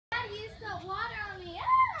got water on me.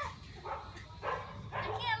 Ah! I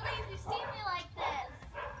can't believe you see me like this.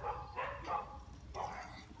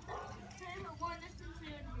 I haven't worn this since we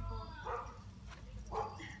were before.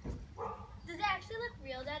 Does it actually look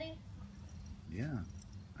real, Daddy? Yeah.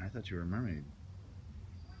 I thought you were a mermaid.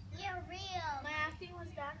 You're real. My acting was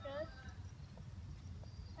that good.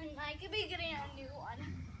 And I could be getting a new one.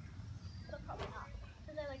 But probably not.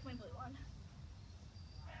 Because I like my blue one.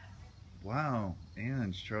 Wow.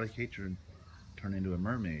 And Charlie Kate turned into a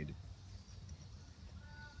mermaid.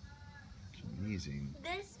 It's amazing.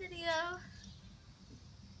 This video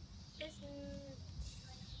is...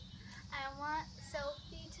 I want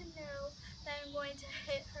Sophie to know that I'm going to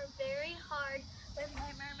hit her very hard with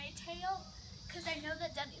my mermaid tail. Because I know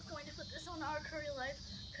that Daddy's going to put this on our curry life.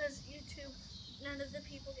 Because YouTube, none of the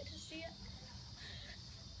people get to see it.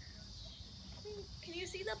 Can you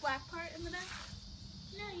see the black part in the back?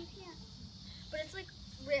 No, you can't. But it's like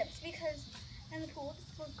ripped because in the pool, this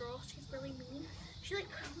little girl, she's really mean. She like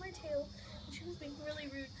put on my tail and she was being really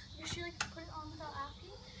rude. And she like put it on without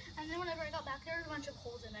asking. And then whenever I got back there was a bunch of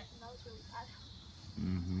holes in it and that was really bad.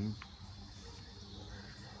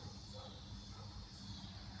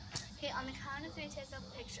 Okay, on the count of three, take a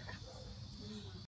picture.